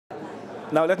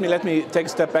Now let me take a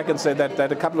step back and say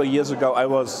that a couple of years ago I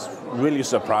was really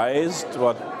surprised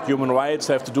what human rights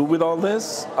have to do with all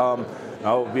this.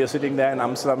 Now we are sitting there in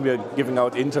Amsterdam, we are giving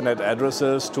out internet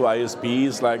addresses to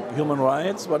ISPs, like human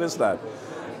rights, what is that?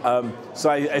 So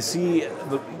I see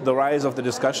the rise of the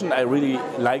discussion. I really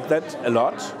like that a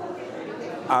lot.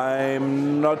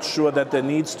 I'm not sure that there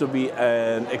needs to be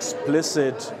an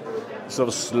explicit sort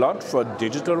of slot for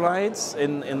digital rights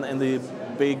in the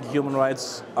big human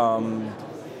rights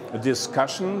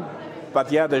discussion,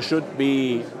 but yeah, they should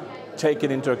be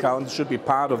taken into account, should be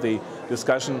part of the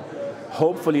discussion,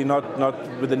 hopefully not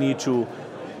with the need to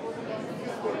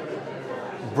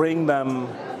bring them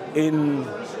in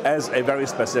as a very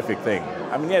specific thing.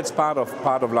 I mean, yeah, it's part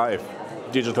of life,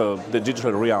 the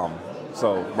digital realm,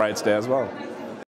 so rights there as well.